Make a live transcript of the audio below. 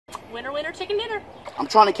Winner, winner, chicken dinner. I'm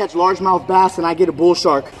trying to catch largemouth bass and I get a bull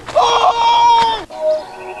shark.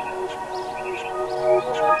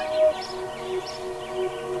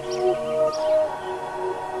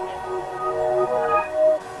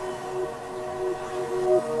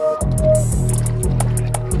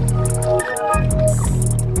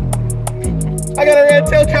 I got a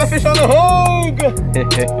red-tailed catfish on the hook!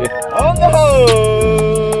 On the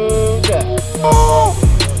hook! Oh!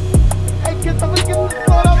 Hey, somebody get this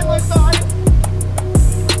boat out of my side!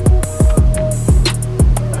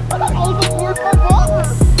 I thought I was aboard my boat!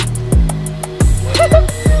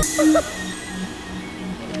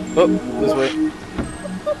 Oh, this way.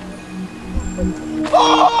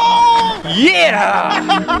 Oh! Yeah!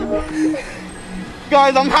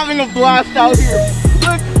 Guys, I'm having a blast out here.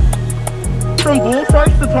 Look! From bull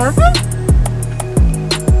sharks to tarpon?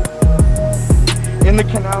 In the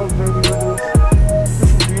canals, baby, look at this.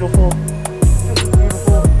 This is beautiful. This is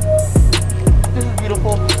beautiful. This is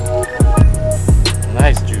beautiful.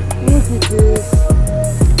 Nice, Jude. Look at this.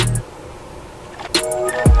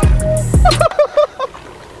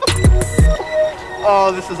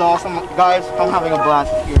 Oh, this is awesome. Guys, I'm having a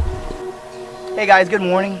blast here. Hey guys, good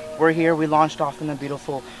morning. We're here. We launched off in the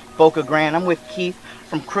beautiful Boca Grande. I'm with Keith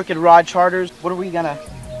from Crooked Rod Charters. What are we gonna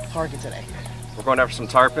target today? We're going after some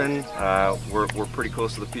tarpon. We're pretty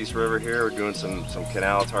close to the Peace River here. We're doing some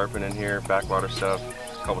canal tarpon in here, backwater stuff.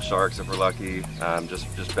 A couple sharks if we're lucky.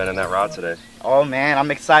 Just bending that rod today. Oh man,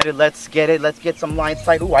 I'm excited. Let's get it. Let's get some line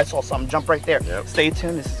sight. Ooh, I saw something jump right there. Yep. Stay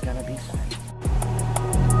tuned. This is gonna be fun.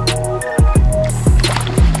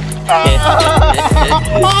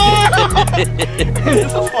 This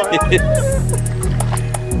is fun.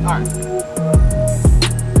 All right.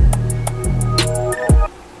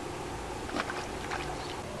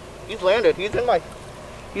 He's landed. He's in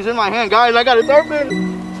my hand, guys. I got a tarpon.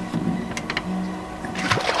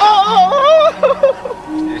 Oh!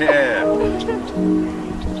 Yeah.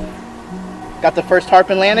 Got the first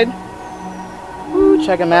tarpon landed. Woo,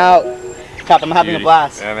 check him out. Cap, I'm having a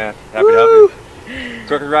blast. Yeah, man. Happy to help you.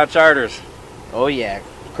 Crooked Rod Charters. Oh yeah,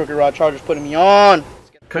 Crooked Rod Charters putting me on.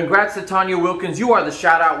 Congrats to Tanya Wilkins. You are the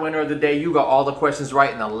shout out winner of the day. You got all the questions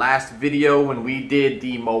right in the last video when we did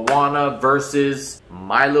the Moana versus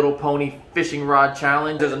My Little Pony fishing rod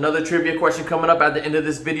challenge. There's another trivia question coming up at the end of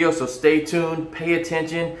this video, so stay tuned, pay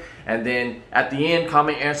attention, and then at the end,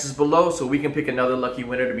 comment answers below so we can pick another lucky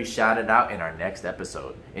winner to be shouted out in our next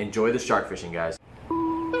episode. Enjoy the shark fishing, guys.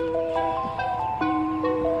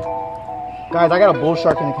 Guys, I got a bull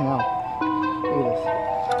shark in the canal. Look at this.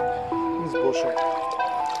 This is bull shark.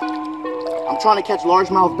 I'm trying to catch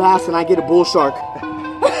largemouth bass and I get a bull shark.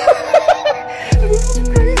 This is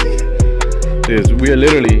crazy. Dude, we are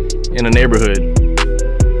literally in a neighborhood.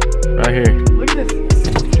 Right here. Look at this.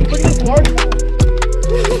 Look at this largemouth.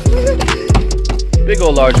 Big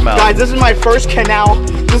old largemouth. Guys, this is my first canal.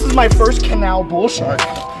 This is my first canal bull shark.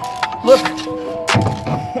 Look.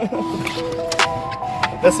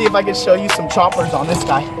 Let's see if I can show you some choppers on this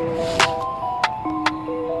guy.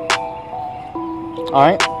 All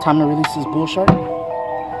right, time to release this bull shark.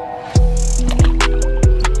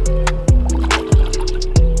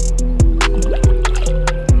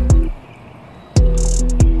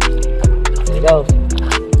 There he goes.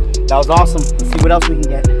 That was awesome. Let's see what else we can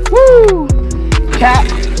get. Woo! Cat,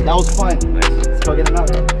 that was fun. Nice. Let's go get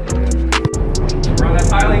another. Run that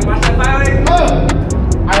piling, watch that piling. Oh!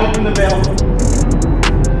 I opened the veil.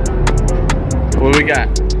 What do we got?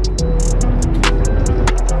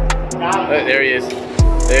 There he is.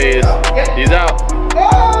 There he is. Yep. He's out.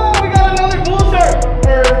 Oh, we got another bull shark.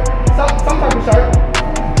 Or some type of shark.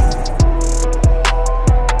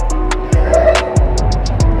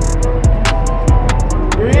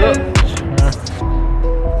 Here he is.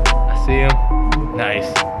 I see him. Nice.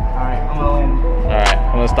 Alright, I'm gonna land. Alright,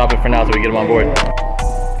 I'm gonna stop it for now till we get him on board.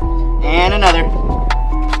 And another.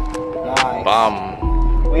 Nice. Bomb.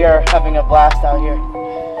 We are having a blast out here.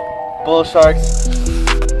 Bull sharks,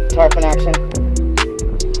 tarpon action.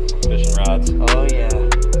 Fishing rods. Oh yeah.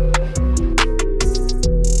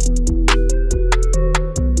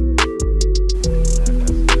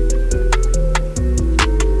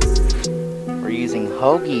 We're using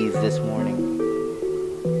hoagies this morning.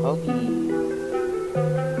 Hoagies.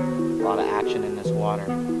 A lot of action in this water.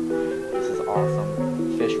 This is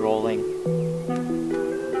awesome. Fish rolling.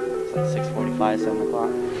 It's like 6:45, 7 o'clock.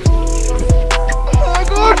 Oh my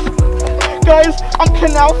gosh! Guys, I'm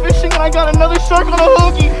canal fishing and I got another shark on a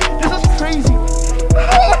hoagie. This is crazy. Oh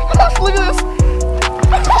my gosh, look at this.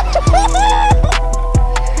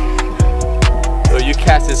 So you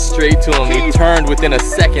cast it straight to him. He turned within a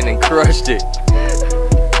second and crushed it.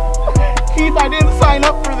 Keith, I didn't sign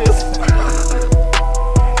up for this.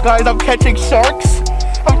 guys, I'm catching sharks.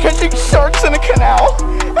 I'm catching sharks in a canal.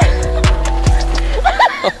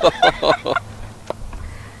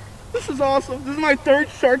 This is awesome. This is my third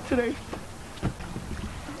shark today.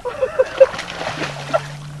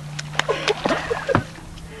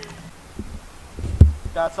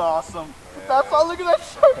 That's awesome. That's all. Look at that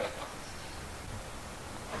shark.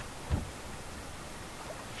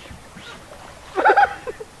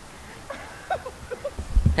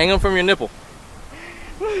 Hang him from your nipple.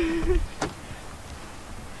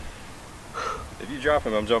 If you drop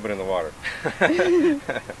him, I'm jumping in the water.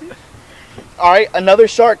 All right, another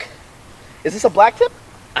shark. Is this a black tip?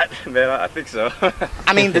 Man, I think so.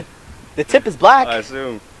 I mean, the tip is black. I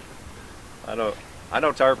assume. I know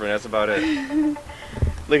tarpon, that's about it.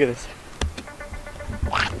 Look at this.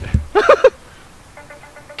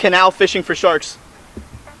 Canal fishing for sharks.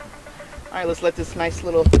 All right, let's let this nice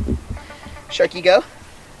little sharky go.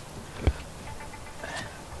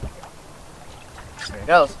 There it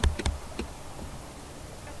goes.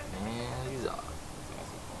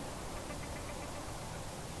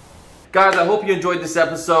 Guys, I hope you enjoyed this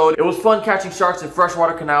episode. It was fun catching sharks in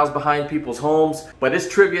freshwater canals behind people's homes, but it's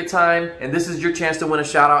trivia time, and this is your chance to win a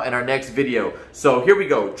shout out in our next video. So here we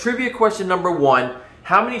go. Trivia question number 1,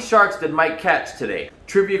 how many sharks did Mike catch today?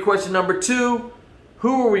 Trivia question number 2,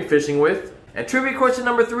 who were we fishing with? And trivia question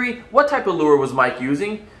number 3, what type of lure was Mike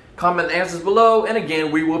using? Comment the answers below, and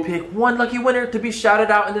again, we will pick one lucky winner to be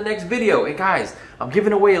shouted out in the next video. And guys, I'm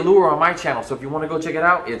giving away a lure on my channel, so if you want to go check it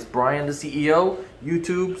out, it's Brian the CEO,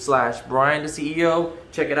 YouTube/Brian the CEO.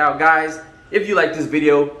 Check it out, guys. If you like this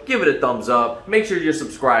video, give it a thumbs up. Make sure you're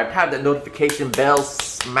subscribed. Have that notification bell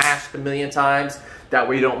smashed 1,000,000 times. That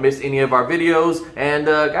way you don't miss any of our videos. And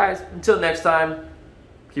guys, until next time,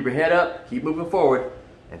 keep your head up, keep moving forward,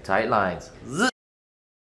 and tight lines.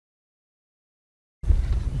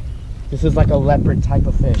 This is like a leopard type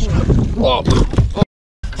of fish.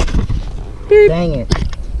 Dang it.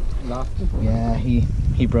 Yeah,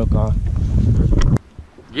 he broke off.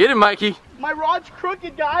 Get it, Mikey. My rod's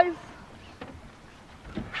crooked, guys.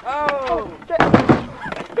 Oh.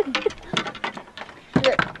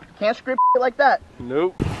 Shit. Can't script it like that.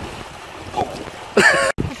 Nope.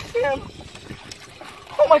 Damn.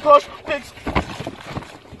 Oh my gosh, pigs.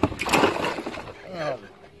 Damn.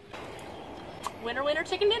 Winner, winner,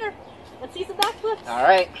 chicken dinner. Let's see some backflips. All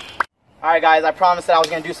right, guys. I promised that I was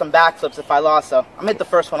gonna do some backflips if I lost, so I'm gonna hit the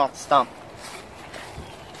first one off the stump.